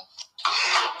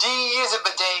 Do you use a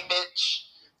bidet,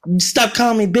 bitch? Stop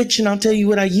calling me bitch and I'll tell you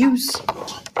what I use. Do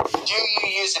you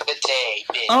use a bidet,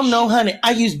 bitch? Oh, no, honey.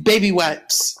 I use baby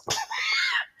wipes.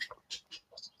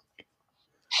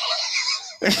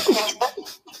 Is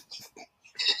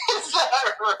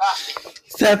right?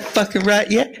 Is that fucking right?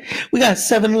 Yeah. We got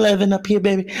 7-Eleven up here,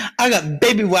 baby. I got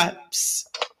baby wipes.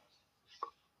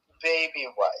 Baby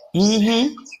wipes.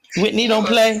 Mm-hmm. Whitney don't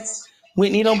play.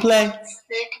 Whitney don't play.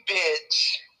 Sick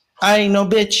bitch. I ain't no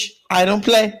bitch. I don't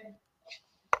play.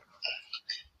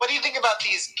 What do you think about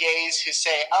these gays who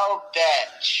say, "Oh,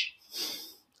 bitch"?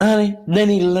 Honey, they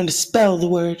need to learn to spell the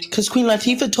word. Because Queen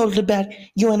Latifah told it about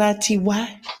UNITY.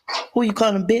 Who you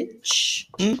calling bitch?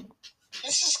 Hmm?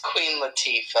 This is Queen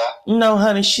Latifah. No,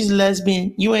 honey, she's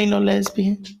lesbian. You ain't no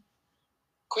lesbian.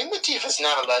 Queen Latifah's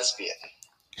not a lesbian.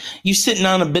 You sitting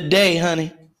on a bidet,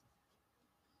 honey.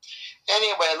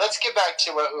 Anyway, let's get back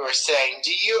to what we were saying.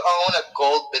 Do you own a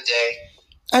gold bidet?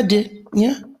 I did,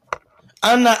 yeah.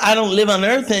 I don't live on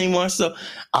Earth anymore, so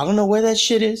I don't know where that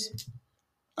shit is.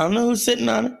 I don't know who's sitting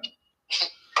on it.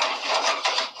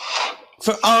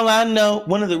 For all I know,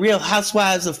 one of the real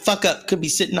housewives of fuck up could be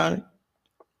sitting on it.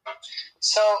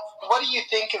 So, what do you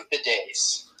think of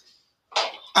bidets?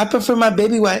 I prefer my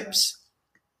baby wipes.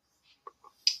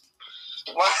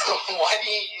 Why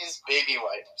do you use baby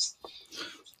wipes?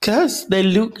 Cause they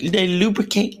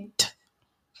lubricate.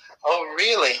 Oh,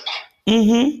 really?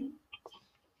 Mm-hmm.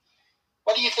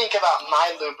 What do you think about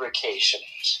my lubrication?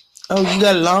 Oh, you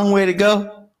got a long way to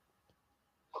go.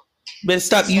 Better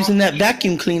stop using that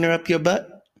vacuum cleaner up your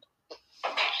butt.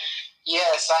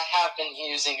 Yes, I have been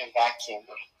using a vacuum.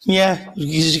 Yeah,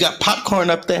 you got popcorn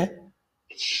up there.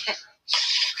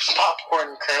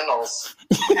 Popcorn kernels.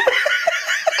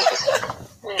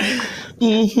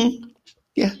 Mm-hmm.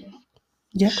 Yeah.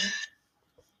 Yeah.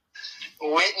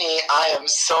 Whitney, I am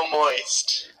so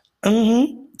moist.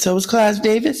 Mm-hmm. So is Clive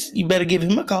Davis. You better give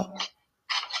him a call.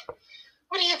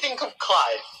 What do you think of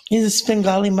Clive? He's a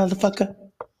Svengali motherfucker.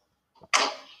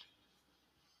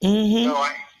 Mm-hmm. No,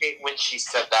 I hate when she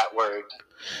said that word.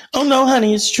 Oh no,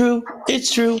 honey, it's true.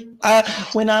 It's true.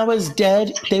 When I was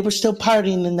dead, they were still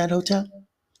partying in that hotel.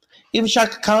 Even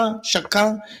Shaka Khan,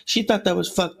 she thought that was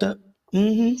fucked up.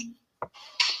 Mm-hmm.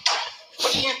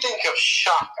 What do you think of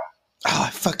Shaka? Oh, I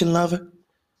fucking love her.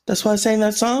 That's why I sang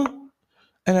that song.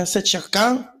 And I said,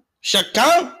 Shaka.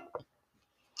 Shaka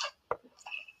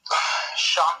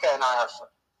and I are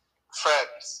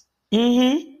friends.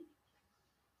 Mm-hmm.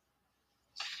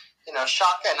 You know,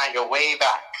 Shaka and I go way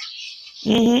back.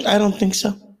 Mm-hmm. I don't think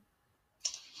so.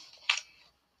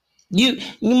 You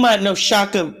might know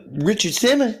Shaka Richard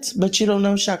Simmons, but you don't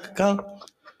know Shaka Khan.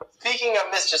 Speaking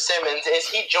of Mr. Simmons, is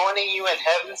he joining you in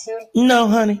heaven soon? No,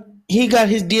 honey. He got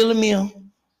his deal a meal.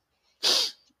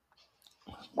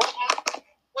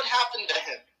 What happened to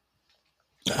him?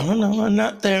 I don't know. I'm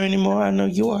not there anymore. I know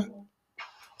you are.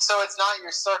 So it's not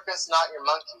your circus, not your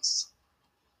monkeys.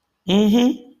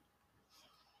 Mm-hmm.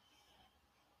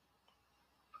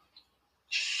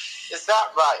 Is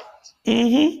that right?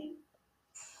 Mm-hmm.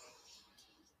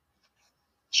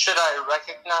 Should I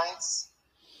recognize?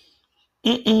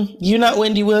 Mm-mm. You're not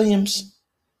Wendy Williams.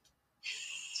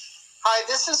 Hi,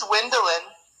 this is Wendelin.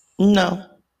 No.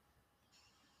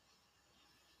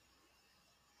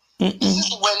 This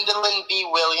is Wendelin B.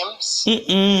 Williams.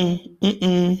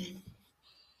 Mm-mm.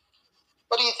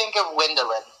 What do you think of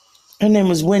Wendelin? Her name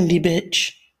was Wendy,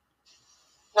 bitch.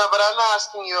 No, but I'm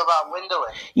asking you about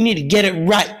Wendelin. You need to get it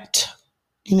right.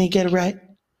 You need to get it right.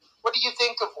 What do you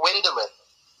think of Wendelin?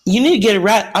 You need to get it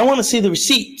right. I want to see the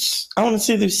receipts. I want to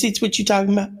see the receipts. What you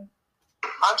talking about?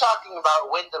 I'm talking about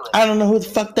Wendelin. I don't know who the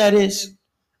fuck that is.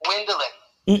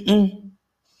 Wendelin.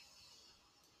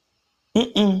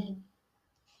 Mm-mm.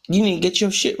 You need to get your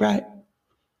shit right.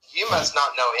 You must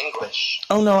not know English.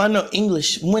 Oh, no, I know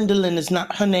English. Wendelin is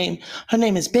not her name. Her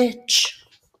name is bitch.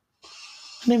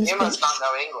 Her name is You bitch. must not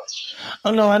know English.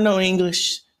 Oh, no, I know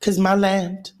English. Because my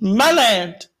land. My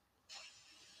land.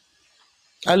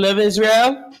 I love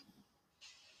Israel.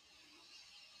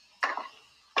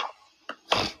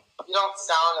 You don't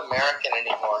sound American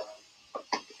anymore.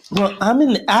 Well, I'm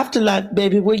in the afterlife,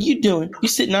 baby. What you doing? You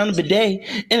sitting on a bidet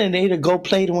and it ain't a gold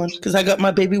plated one because I got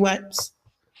my baby wipes.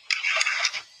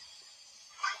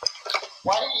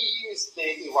 Why do you use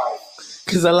baby wipes?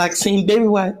 Because I like seeing baby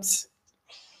wipes.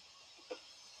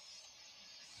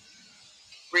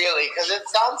 Really? Because it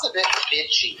sounds a bit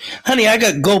bitchy. Honey, I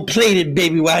got gold plated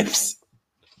baby wipes.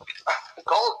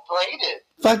 Gold plated?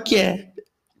 Fuck yeah.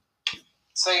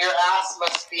 So your ass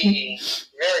must be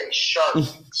very sharp.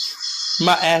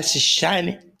 My ass is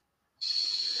shiny.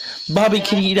 Bobby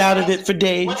can eat out of it for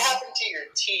days. What happened to your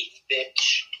teeth,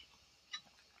 bitch?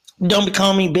 Don't be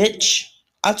calling me bitch.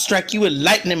 I'll strike you with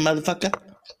lightning, motherfucker.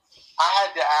 I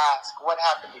had to ask, what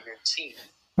happened to your teeth?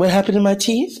 What happened to my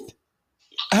teeth?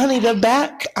 Honey, they're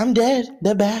back. I'm dead.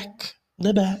 They're back.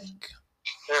 They're back.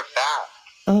 They're back.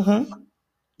 Uh-huh.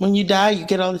 When you die, you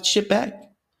get all that shit back.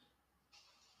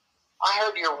 I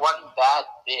heard you're one bad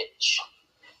bitch.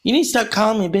 You need to stop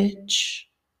calling me bitch.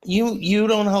 You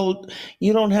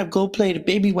don't have gold-plated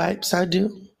baby wipes. I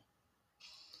do.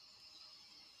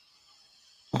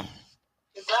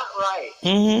 Is that right?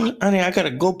 Mm-hmm. Honey, I got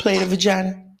a gold-plated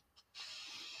vagina.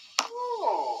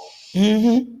 Ooh.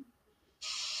 Mm-hmm.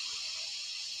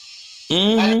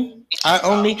 Mm-hmm.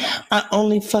 I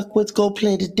only fuck with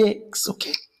gold-plated dicks,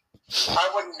 okay?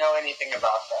 I wouldn't know anything about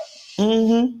that.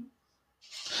 Mm-hmm.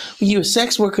 You a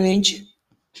sex worker, ain't you?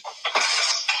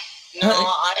 No,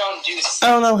 I don't do sex. I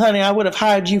don't know, honey. I would have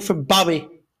hired you for Bobby.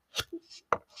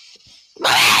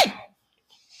 I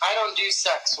don't do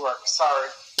sex work, sorry.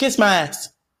 Kiss my ass.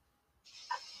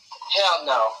 Hell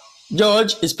no.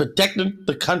 George is protecting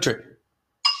the country.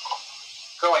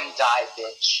 Go and die,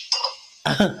 bitch.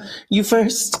 You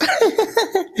first.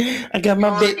 I got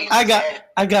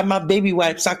my baby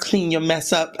wipes. I'll clean your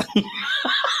mess up.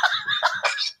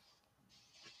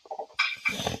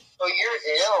 Oh, you're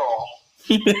ill.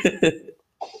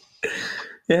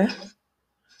 Yeah.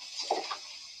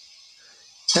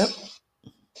 Yep.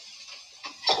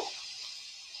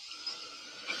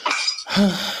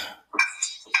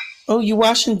 Oh, you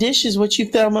washing dishes? What, you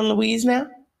Thelma and Louise now?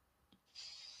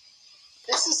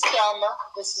 This is Thelma.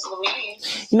 This is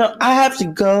Louise. You know, I have to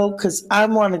go because I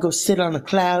want to go sit on a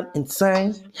cloud and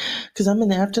sing because I'm in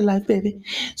the afterlife, baby.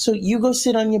 So you go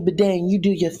sit on your bidet and you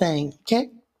do your thing, okay?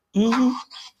 Mm-hmm.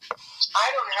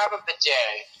 I don't have a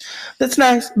bidet. That's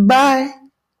nice. Bye.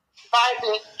 Bye,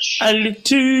 bitch. I look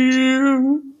to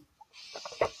you.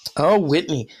 Oh,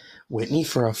 Whitney. Whitney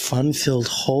for a fun-filled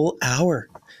whole hour.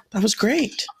 That was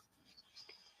great.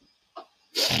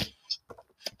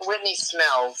 Whitney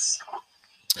smells.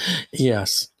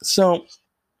 Yes. So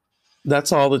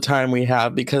that's all the time we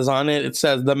have because on it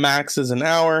says the max is an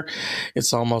hour.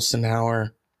 It's almost an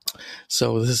hour.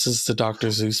 So this is the Dr.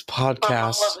 Zeus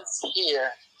podcast. From all of us here,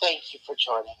 thank you for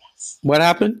joining us. What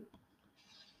happened?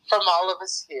 From all of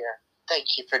us here, thank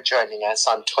you for joining us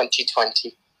on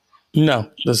 2020. No,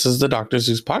 this is the Dr.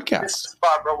 Zeus This podcast. is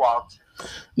Barbara Walters.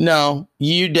 No,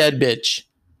 you dead bitch.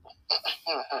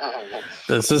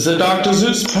 This is the Dr.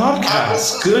 Zeus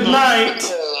podcast. Good night.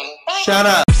 Shut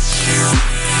up.